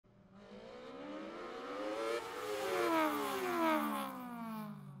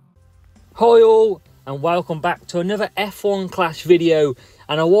Hi all, and welcome back to another F1 Clash video.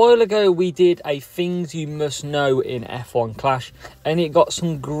 And a while ago we did a things you must know in F1 Clash, and it got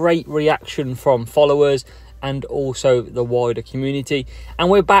some great reaction from followers and also the wider community.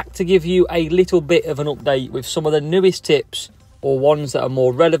 And we're back to give you a little bit of an update with some of the newest tips, or ones that are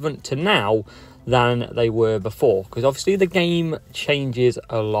more relevant to now than they were before, because obviously the game changes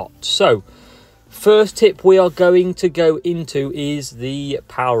a lot. So first tip we are going to go into is the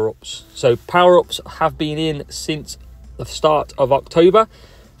power-ups. So power-ups have been in since the start of October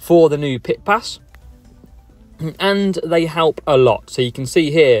for the new pit pass, and they help a lot. So you can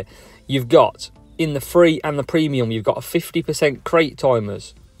see here, you've got in the free and the premium, you've got a 50% crate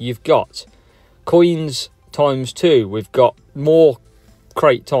timers, you've got coins ×2, we've got more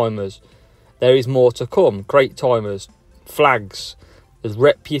crate timers, there is more to come, crate timers, flags, there's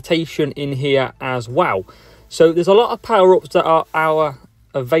reputation in here as well. So there's a lot of power-ups that are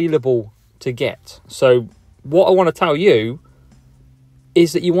available to get. So what I want to tell you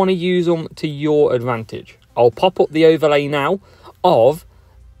is that you want to use them to your advantage. I'll pop up the overlay now of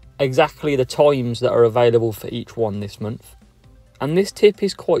exactly the times that are available for each one this month. And this tip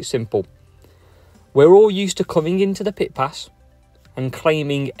is quite simple. We're all used to coming into the pit pass and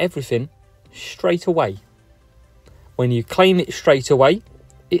claiming everything straight away. When you claim it straight away,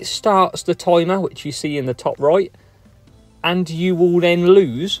 it starts the timer, which you see in the top right, and you will then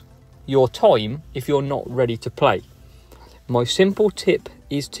lose your time if you're not ready to play. My simple tip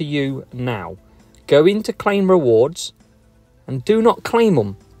is to you now. Go into claim rewards and do not claim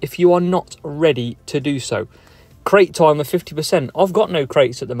them if you are not ready to do so. Crate timer 50%. I've got no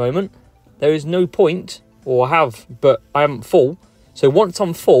crates at the moment. There is no point, or I have, but I haven't full. So once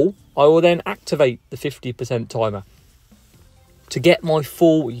I'm full, I will then activate the 50% timer. To get my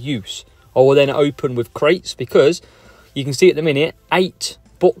full use, I will then open with crates, because you can see at the minute 8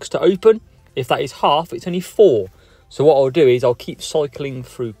 books to open. If that is half, it's only 4. So what I'll do is I'll keep cycling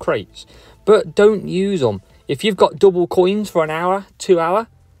through crates, but don't use them. If you've got double coins for an hour, 2 hour,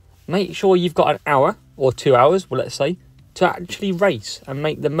 make sure you've got an hour or 2 hours, well, let's say, to actually race and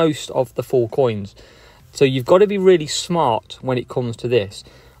make the most of the full coins. So you've got to be really smart when it comes to this.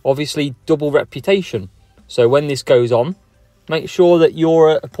 Obviously, double reputation. So when this goes on, make sure that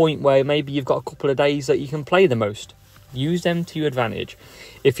you're at a point where maybe you've got a couple of days that you can play the most. Use them to your advantage.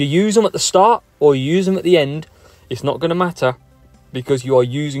 If you use them at the start or you use them at the end, it's not going to matter, because you are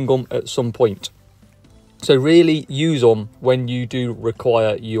using them at some point. So really use them when you do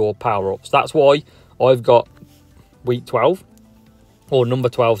require your power-ups. That's why I've got week 12, or number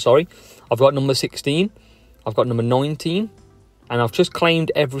 12, sorry. I've got number 16, I've got number 19, and I've just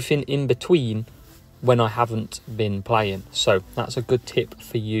claimed everything in between when I haven't been playing. So that's a good tip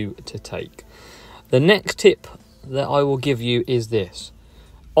for you to take. The next tip that I will give you is this.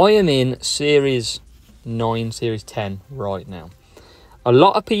 I am in Series 9, Series 10 right now. A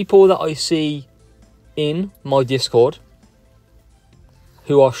lot of people that I see in my Discord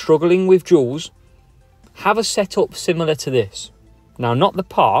who are struggling with duels have a setup similar to this. Now, not the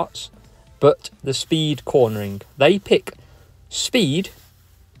parts, but the speed cornering. They pick speed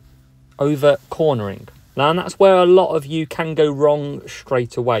over cornering. Now, and that's where a lot of you can go wrong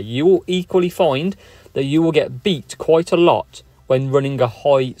straight away. You will equally find that you will get beat quite a lot when running a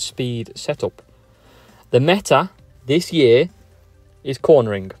high speed setup. The meta this year is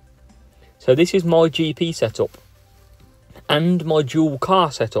cornering. So this is my GP setup and my dual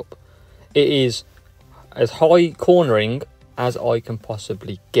car setup. It is as high cornering as I can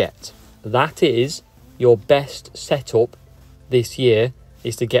possibly get. That is your best setup this year,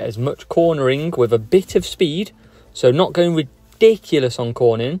 is to get as much cornering with a bit of speed. So not going ridiculous on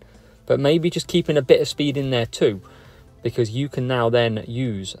cornering, but maybe just keeping a bit of speed in there too, because you can now then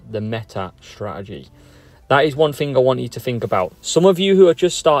use the meta strategy. That is one thing I want you to think about. Some of you who are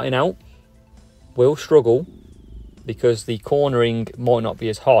just starting out will struggle because the cornering might not be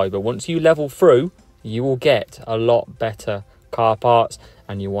as high, but once you level through, you will get a lot better car parts,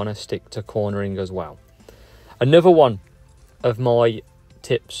 and you want to stick to cornering as well. Another one of my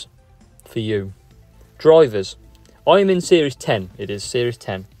tips for you, drivers. I am in Series 10. It is Series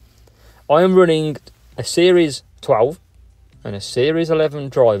 10. I am running a Series 12 and a Series 11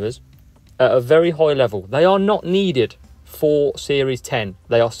 drivers at a very high level. They are not needed for Series 10.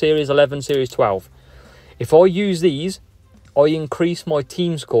 They are Series 11, Series 12. If I use these, I increase my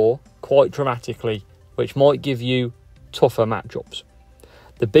team score quite dramatically, which might give you tougher matchups.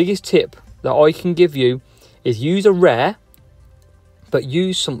 The biggest tip that I can give you is use a rare, but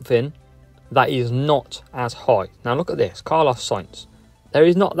use something that is not as high. Now look at this, Carlos Sainz. There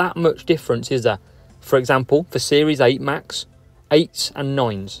is not that much difference, is there? For example, for Series 8 Max 8s and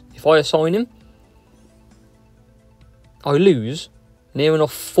 9s. If I assign him, I lose near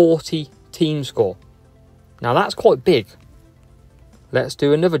enough 40 team score. Now that's quite big. Let's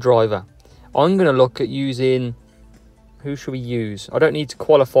do another driver. I'm going to look at using, who should we use? I don't need to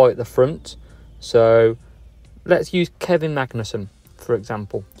qualify at the front, so let's use Kevin Magnussen, for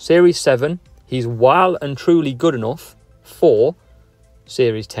example. Series 7, he's well and truly good enough for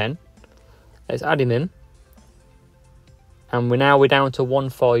Series 10. Let's add him in. And we're down to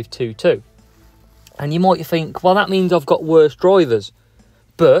 1522. And you might think, well, that means I've got worse drivers.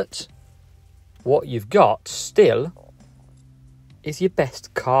 But what you've got still is your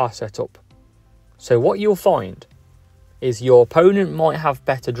best car setup. So what you'll find is your opponent might have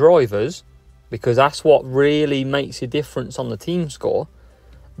better drivers, because that's what really makes a difference on the team score.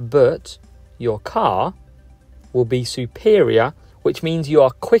 But your car will be superior, which means you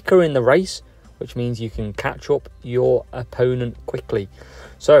are quicker in the race, which means you can catch up your opponent quickly.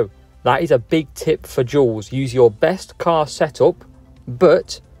 So that is a big tip for Jules. Use your best car setup,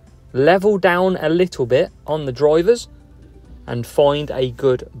 but level down a little bit on the drivers and find a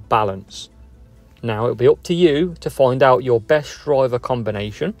good balance. Now it'll be up to you to find out your best driver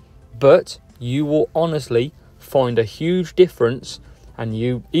combination, but you will honestly find a huge difference, and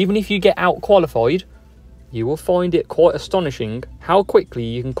even if you get out qualified, you will find it quite astonishing how quickly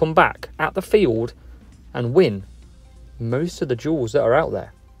you can come back at the field and win most of the duels that are out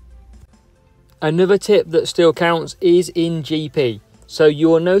there. Another tip that still counts is in GP. So you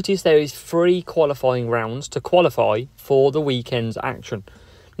will notice there is 3 qualifying rounds to qualify for the weekend's action.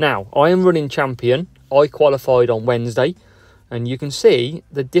 Now, I am running champion. I qualified on Wednesday, and you can see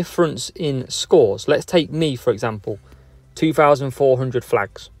the difference in scores. Let's take me, for example, 2,400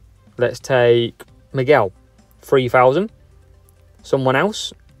 flags. Let's take Miguel, 3,000. Someone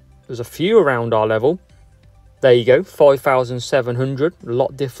else, there's a few around our level. There you go, 5,700, a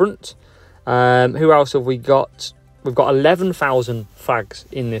lot different. Who else have we got? We've got 11,000 flags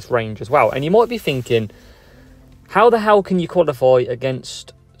in this range as well. And you might be thinking, how the hell can you qualify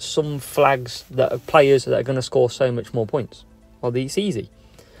against some flags that are players that are going to score so much more points? Well, it's easy.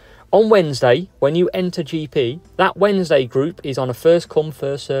 On Wednesday, when you enter GP, that Wednesday group is on a first come,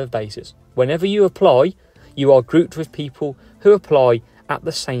 first serve basis. Whenever you apply, you are grouped with people who apply at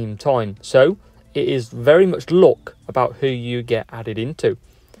the same time. So it is very much luck about who you get added into.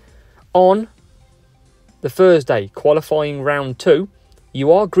 On the Thursday, qualifying round 2,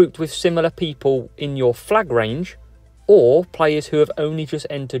 you are grouped with similar people in your flag range or players who have only just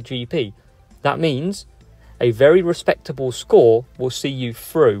entered GP. That means a very respectable score will see you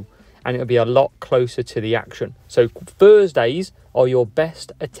through, and it'll be a lot closer to the action. So Thursdays are your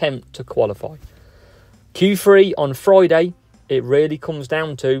best attempt to qualify. Q3 on Friday, it really comes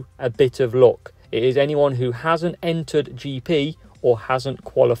down to a bit of luck. It is anyone who hasn't entered GP or hasn't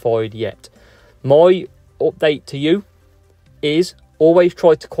qualified yet. My update to you is always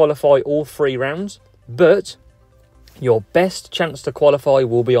try to qualify all 3 rounds, but your best chance to qualify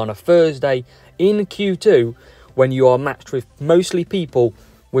will be on a Thursday in Q2 when you are matched with mostly people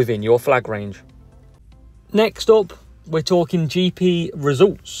within your flag range. Next up, we're talking GP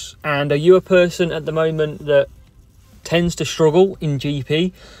results. And are you a person at the moment that tends to struggle in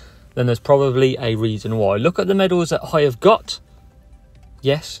GP? Then there's probably a reason why. Look at the medals that I have got.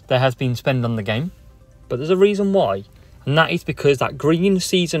 Yes, there has been spend on the game, but there's a reason why. And that is because that green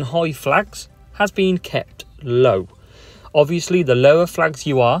season high flags has been kept low. Obviously, the lower flags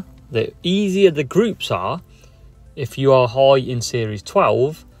you are, the easier the groups are. If you are high in Series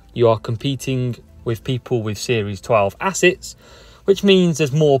 12, you are competing with people with Series 12 assets, which means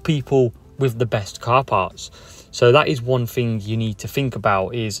there's more people with the best car parts. So that is one thing you need to think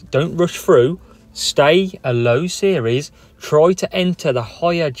about, is don't rush through, stay a low series, try to enter the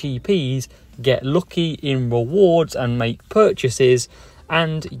higher GPs, get lucky in rewards and make purchases,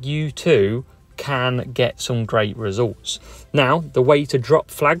 and you too can get some great results. Now, the way to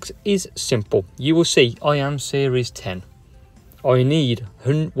drop flags is simple. You will see I am Series 10. I need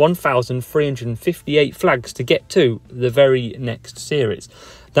 1,358 flags to get to the very next series.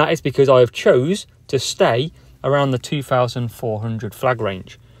 That is because I have chose to stay around the 2,400 flag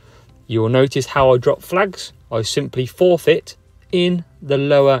range. You will notice how I drop flags. I simply forfeit in the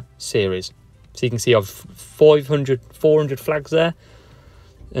lower series. So you can see I've 400 flags there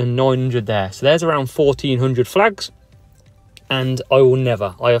and 900 there. So there's around 1,400 flags. And I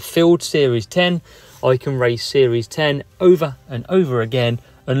have filled Series 10. I can race Series 10 over and over again,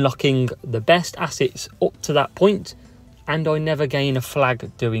 unlocking the best assets up to that point, and I never gain a flag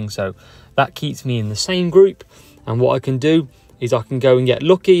doing so. That keeps me in the same group, and what I can do is I can go and get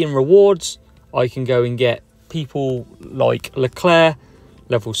lucky in rewards, I can go and get people like Leclerc,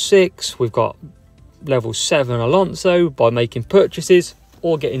 level 6. We've got level 7 Alonso by making purchases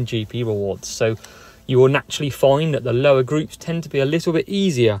or getting GP rewards. So you will naturally find that the lower groups tend to be a little bit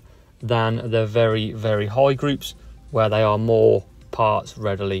easier than the very, very high groups, where they are more parts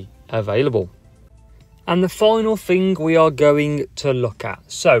readily available. And the final thing we are going to look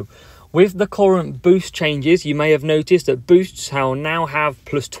at. So with the current boost changes, you may have noticed that boosts now have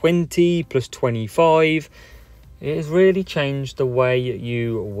plus 20, plus 25. It has really changed the way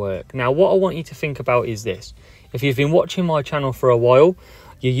you work. Now, what I want you to think about is this. If you've been watching my channel for a while,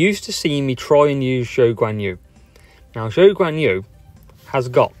 you used to see me try and use Zhou Guanyu. Now, Zhou Guanyu has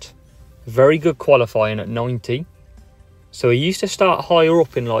got very good qualifying at 90. So he used to start higher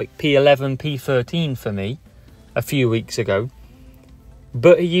up in like P11, P13 for me a few weeks ago.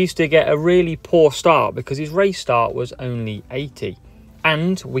 But he used to get a really poor start because his race start was only 80.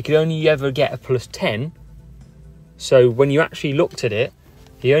 And we could only ever get a plus 10. So when you actually looked at it,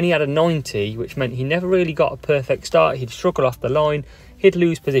 he only had a 90, which meant he never really got a perfect start. He'd struggle off the line, he'd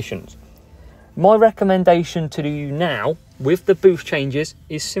lose positions. My recommendation to you now with the boost changes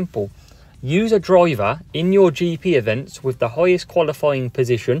is simple. Use a driver in your GP events with the highest qualifying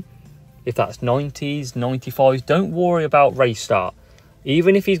position. If that's 90s, 95s, don't worry about race start.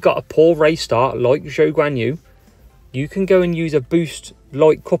 Even if he's got a poor race start like Zhou Guanyu, you can go and use a boost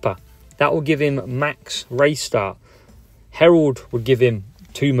like Cuppa. That will give him max race start. Herald would give him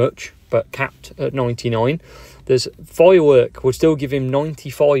too much, but capped at 99. There's Firework would still give him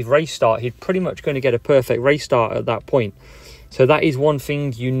 95 race start. He's pretty much going to get a perfect race start at that point. So that is one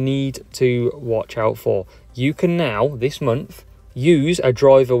thing you need to watch out for. You can now, this month, use a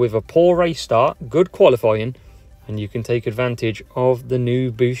driver with a poor race start, good qualifying, and you can take advantage of the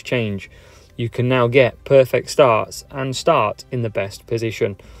new boost change. You can now get perfect starts and start in the best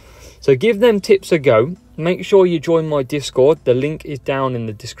position. So give them tips a go. Make sure you join my Discord. The link is down in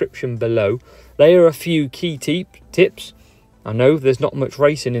the description below. They are a few key tips. I know there's not much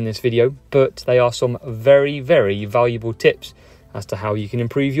racing in this video, but they are some very, very valuable tips as to how you can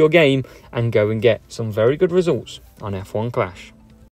improve your game and go and get some very good results on F1 Clash.